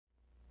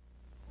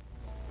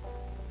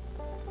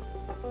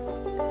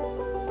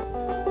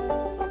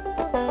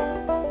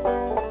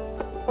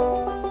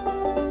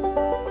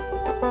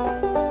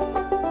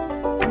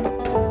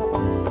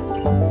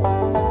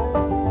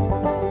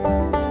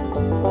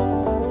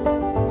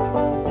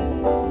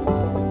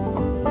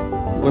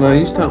When I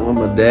used to hunt with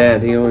my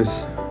dad, he always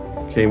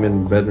came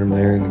in the bedroom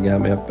there and got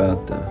me up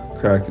about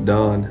crack of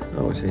dawn. I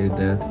always hated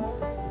that.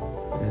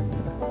 And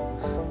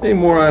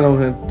anymore, I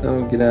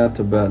don't get out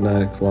till about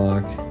 9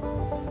 o'clock.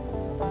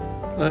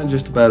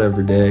 Just about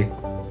every day.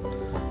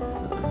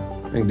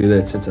 I can do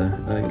that since I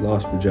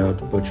lost my job at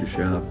the butcher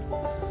shop.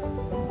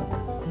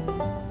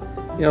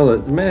 You know,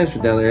 the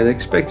managers down there, they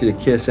expect you to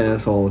kiss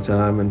ass all the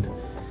time, and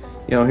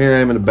you know, here I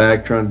am in the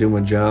back trying to do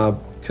my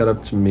job, cut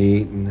up some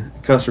meat, and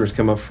customers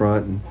come up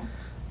front, and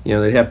you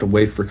know, they'd have to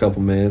wait for a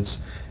couple minutes,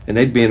 and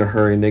they'd be in a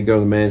hurry, and they'd go to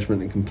the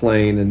management and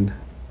complain, and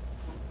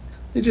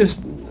they just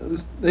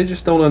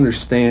don't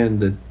understand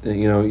that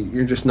you know,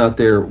 you're just not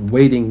there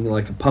waiting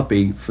like a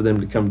puppy for them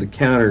to come to the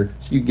counter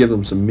so you give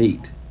them some meat.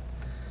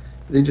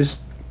 They just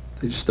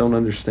don't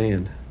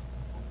understand.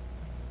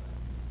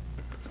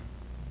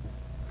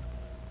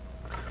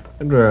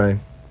 After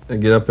I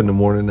get up in the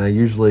morning, I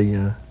usually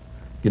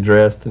get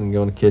dressed and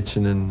go in the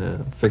kitchen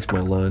and fix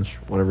my lunch,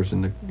 whatever's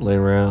laying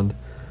around.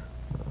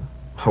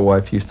 My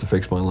wife used to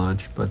fix my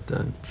lunch, but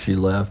she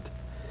left.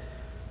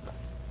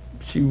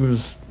 She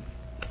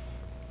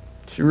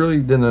really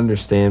didn't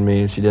understand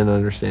me, and she didn't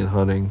understand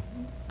hunting.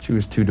 She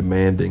was too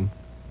demanding.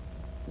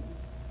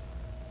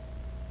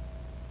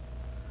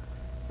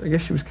 I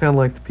guess she was kind of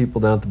like the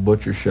people down at the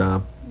butcher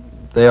shop.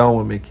 They all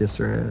want me to kiss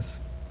their ass.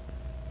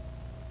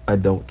 I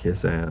don't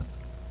kiss ass.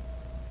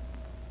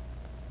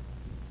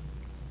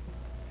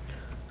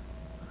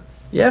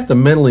 You have to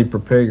mentally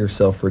prepare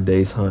yourself for a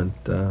day's hunt.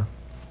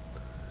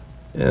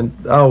 And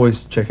I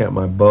always check out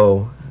my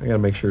bow. I gotta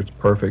make sure it's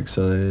perfect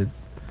so that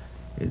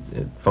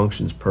it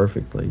functions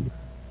perfectly.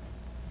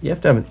 You have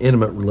to have an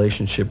intimate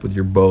relationship with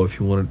your bow if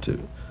you want it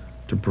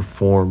to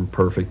perform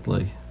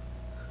perfectly.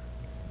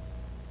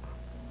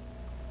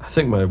 I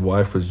think my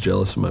wife was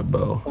jealous of my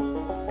bow.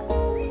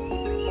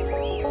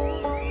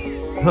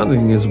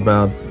 Hunting is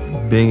about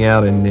being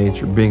out in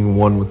nature, being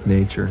one with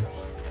nature.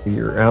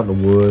 You're out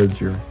in the woods,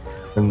 you're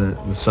in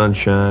the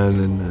sunshine,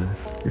 and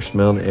you're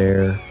smelling the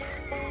air,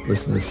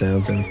 listening to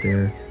sounds out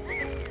there.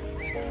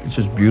 It's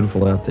just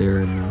beautiful out there,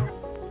 and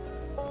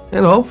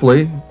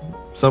hopefully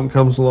something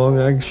comes along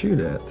I can shoot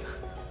at.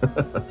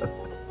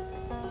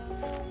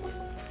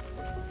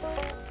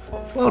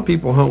 A lot of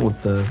people hunt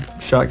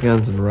with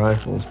shotguns and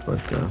rifles,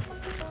 but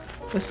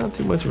that's not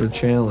too much of a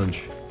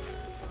challenge.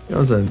 You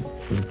know, as a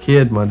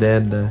kid, my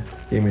dad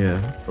gave me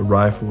a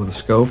rifle with a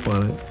scope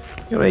on it.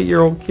 You know, an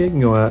 8-year-old kid can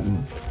go out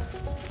and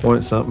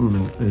point at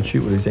something and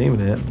shoot what he's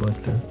aiming at, but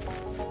the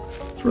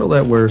thrill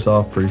that wears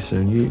off pretty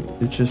soon.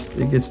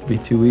 It gets to be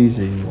too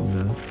easy,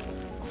 and the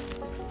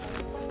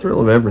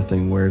thrill of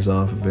everything wears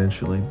off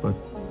eventually,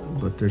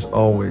 but there's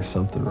always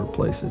something to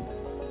replace it.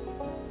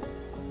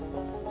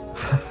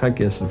 I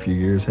guess in a few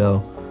years,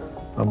 hell,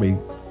 I'll be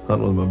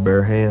hunting with my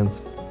bare hands.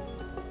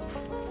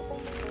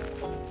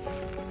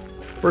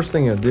 First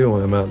thing I do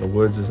when I'm out in the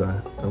woods is I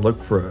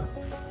look for a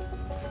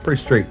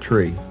pretty straight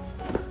tree.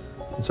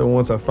 And so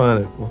once I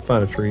find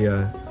a tree,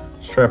 I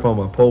strap on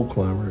my pole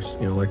climbers,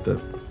 you know, like the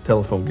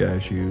telephone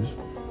guys use.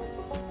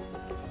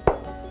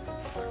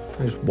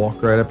 I just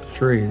walk right up the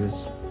tree.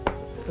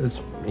 It's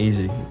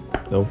easy,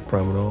 no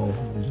problem at all.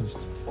 You just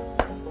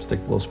stick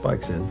little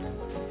spikes in.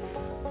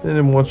 And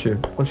then once you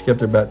get up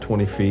there about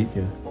 20 feet,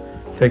 you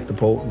take the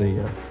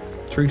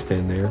tree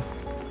stand there,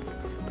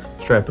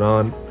 strap it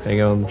on, hang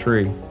it on the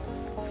tree.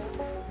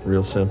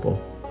 Real simple.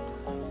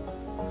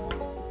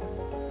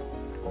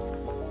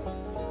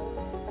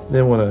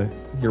 Then when I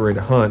get ready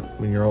to hunt,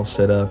 when you're all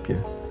set up,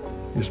 you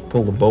just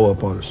pull the bow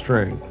up on a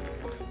string.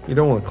 You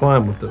don't want to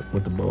climb with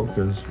the bow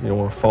because you don't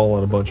want to fall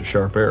on a bunch of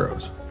sharp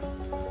arrows.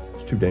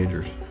 It's too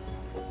dangerous.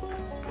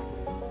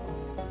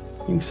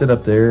 You can sit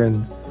up there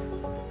and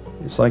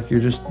it's like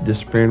you're just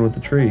disappearing with the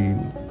tree.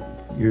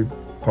 You're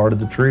part of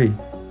the tree.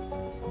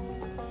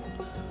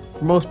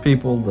 For most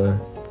people, the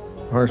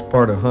hardest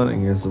part of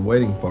hunting is the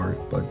waiting part,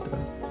 but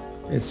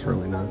it's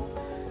really not.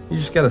 You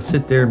just got to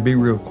sit there and be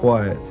real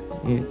quiet.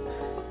 You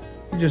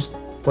just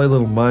play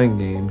little mind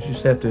games. You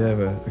just have to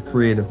have a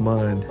creative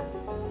mind.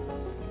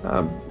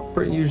 I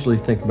usually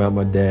think about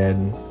my dad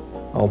and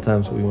all the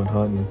times we went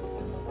hunting.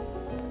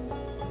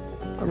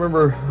 I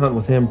remember hunting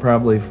with him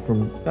probably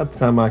from about the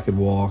time I could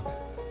walk.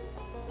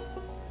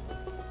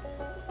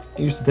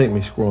 He used to take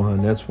me squirrel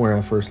hunting. That's where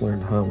I first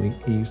learned to hunt.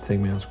 He used to take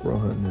me out squirrel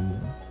hunting,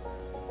 and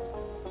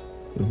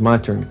it was my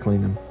turn to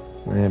clean them.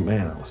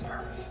 Man, I was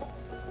nervous.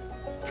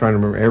 Trying to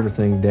remember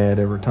everything Dad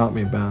ever taught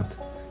me about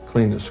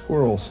cleaning a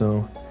squirrel.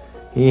 So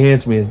he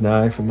hands me his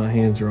knife, and my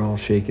hands are all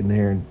shaking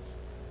there. And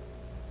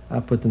I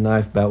put the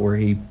knife about where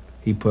he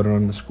put it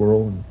on the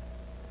squirrel, and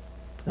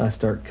I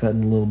start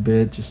cutting a little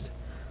bit, just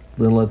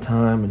a little at a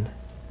time, and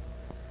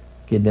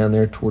get down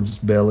there towards his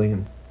belly,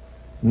 and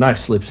the knife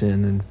slips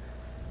in, and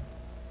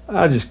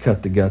I just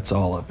cut the guts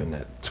all up in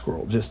that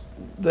squirrel.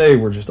 They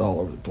were just all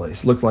over the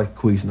place. Looked like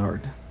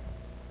Cuisinart.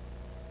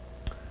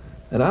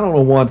 And I don't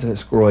know what that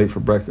squirrel ate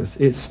for breakfast.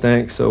 It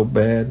stank so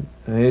bad.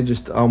 It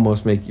just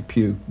almost make you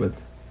puke. But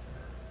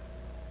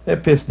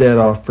that pissed Dad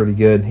off pretty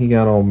good. He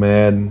got all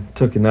mad and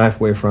took the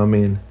knife away from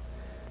me and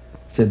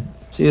said,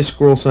 See this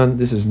squirrel, son?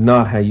 This is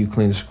not how you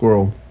clean a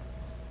squirrel.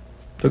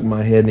 Took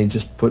my head and he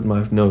just put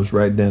my nose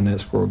right down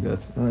that squirrel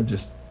guts. I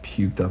just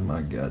puked on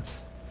my guts.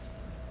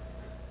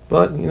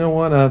 But you know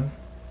what?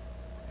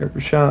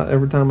 Every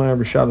time I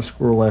ever shot a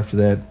squirrel after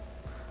that,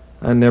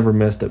 I never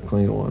messed up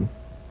cleaning one.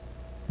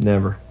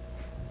 Never.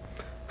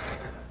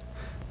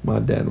 My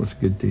dad was a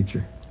good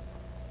teacher.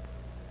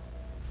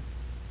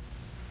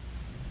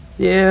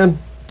 Yeah,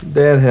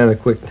 Dad had a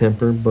quick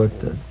temper, but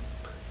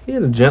he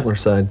had a gentler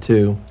side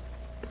too.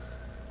 I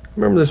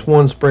remember this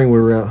one spring we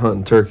were out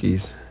hunting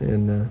turkeys,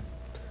 and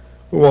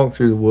we walked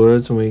through the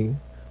woods and we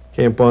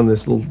came upon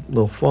this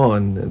little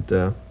fawn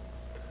that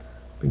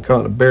been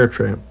caught in a bear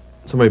trap.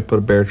 Somebody put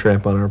a bear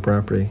trap on our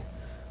property.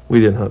 We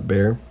didn't hunt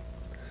bear.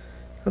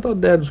 I thought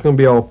Dad was going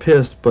to be all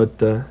pissed, but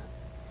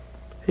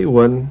he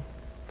wasn't.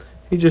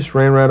 He just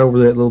ran right over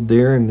that little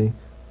deer and he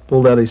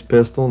pulled out his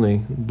pistol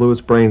and he blew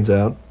its brains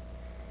out.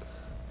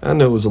 I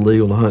knew it was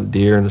illegal to hunt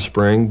deer in the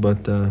spring,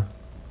 but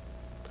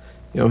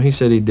he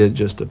said he did it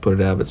just to put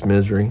it out of its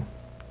misery.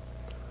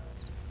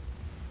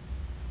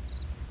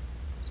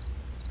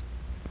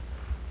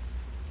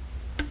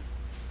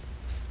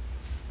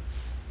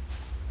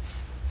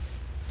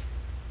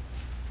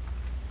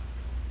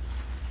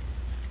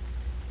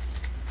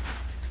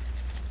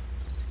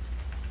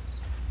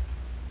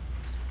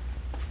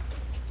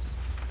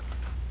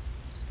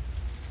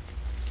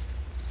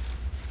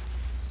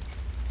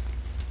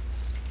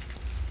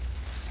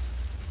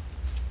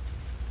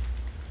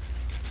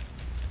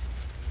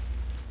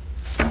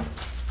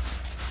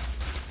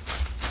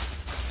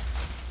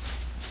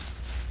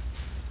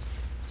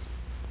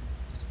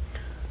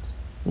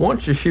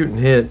 Once you shoot and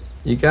hit,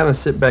 you gotta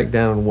sit back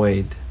down and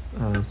wait.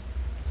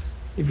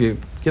 If you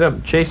get up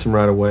and chase them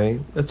right away,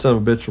 that son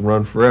of a bitch will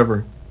run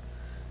forever.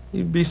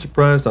 You'd be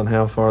surprised on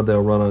how far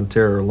they'll run on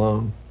terror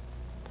alone.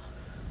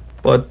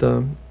 But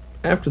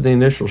after the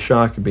initial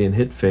shock of being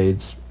hit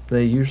fades,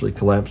 they usually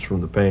collapse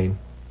from the pain.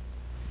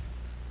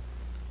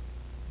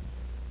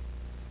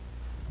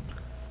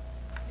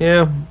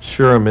 Yeah,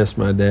 sure I miss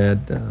my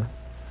dad.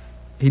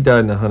 He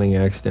died in a hunting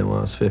accident when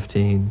I was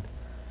 15.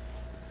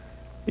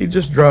 He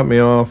just dropped me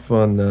off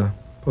on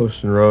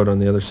Poston Road on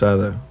the other side of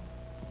the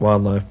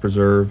wildlife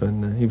preserve,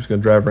 and he was going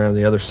to drive around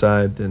the other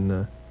side,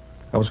 and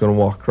I was going to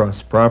walk across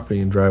the property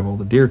and drive all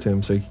the deer to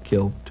him so he could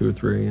kill 2 or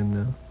 3.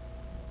 And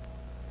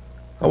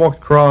I walked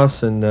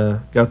across and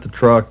got the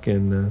truck,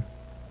 and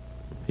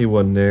he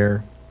wasn't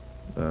there.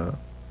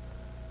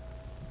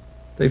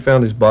 They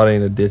found his body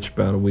in a ditch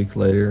about a week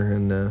later,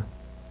 and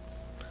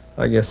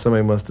I guess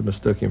somebody must have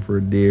mistook him for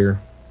a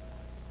deer.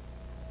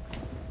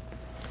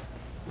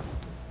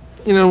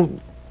 You know,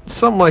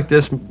 something like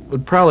this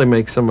would probably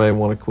make somebody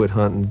want to quit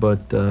hunting,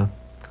 but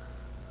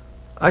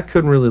I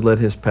couldn't really let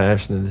his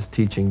passion and his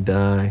teaching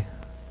die.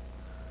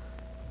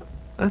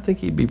 I think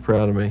he'd be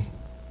proud of me.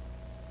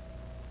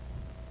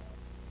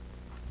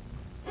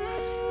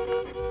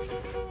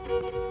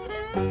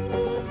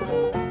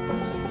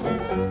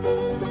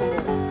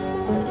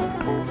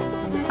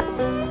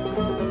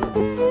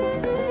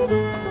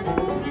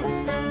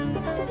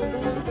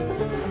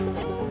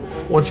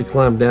 Once you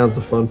climb down's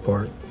the fun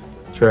part.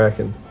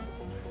 Tracking.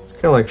 It's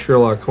kind of like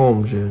Sherlock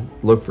Holmes. You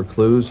look for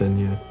clues and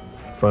you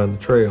find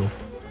the trail.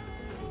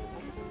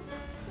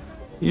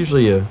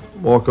 Usually you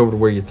walk over to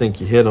where you think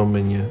you hit them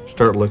and you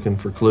start looking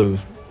for clues,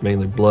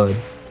 mainly blood.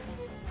 You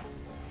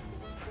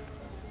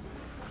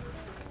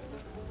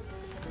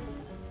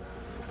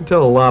can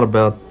tell a lot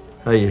about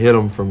how you hit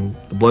them from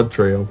the blood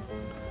trail.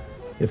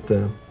 If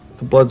the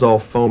blood's all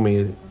foamy,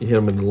 you hit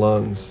them in the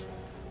lungs.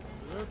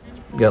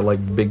 It's got like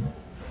big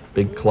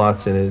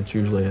clots in it. It's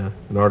usually an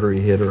artery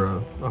hit or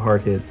a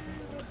heart hit.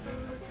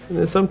 And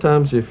then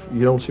sometimes if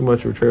you don't see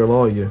much of a trail at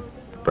all, you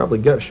probably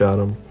gut shot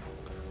them.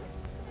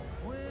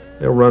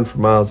 They'll run for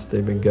miles if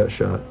they've been gut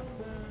shot.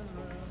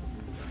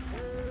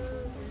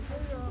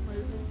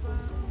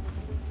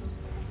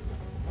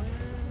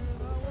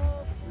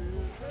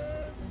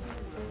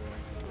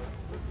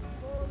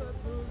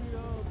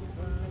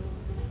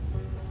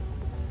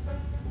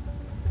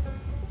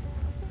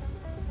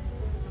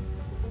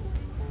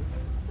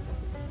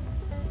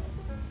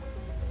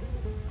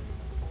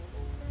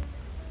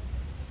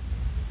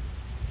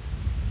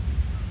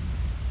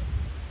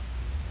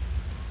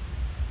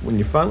 When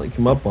you finally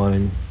come up on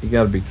him, you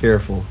got to be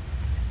careful.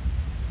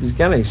 If he's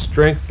got any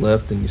strength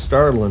left and you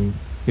startle him,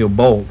 he'll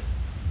bolt.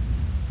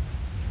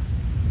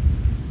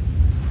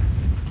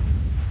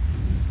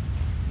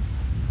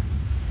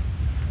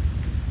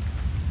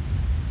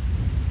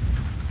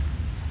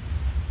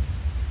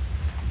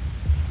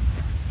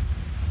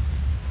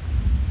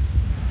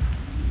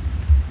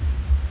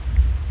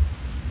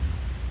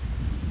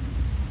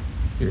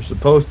 You're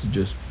supposed to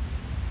just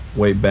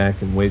wait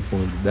back and wait for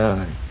him to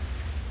die.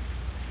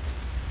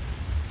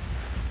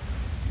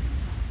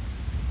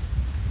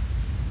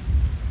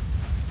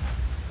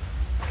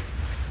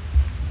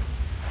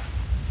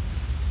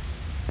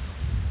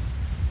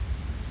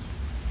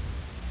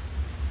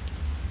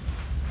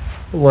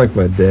 I'm like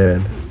my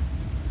dad.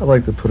 I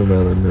like to put him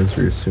out of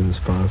misery as soon as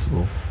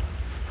possible.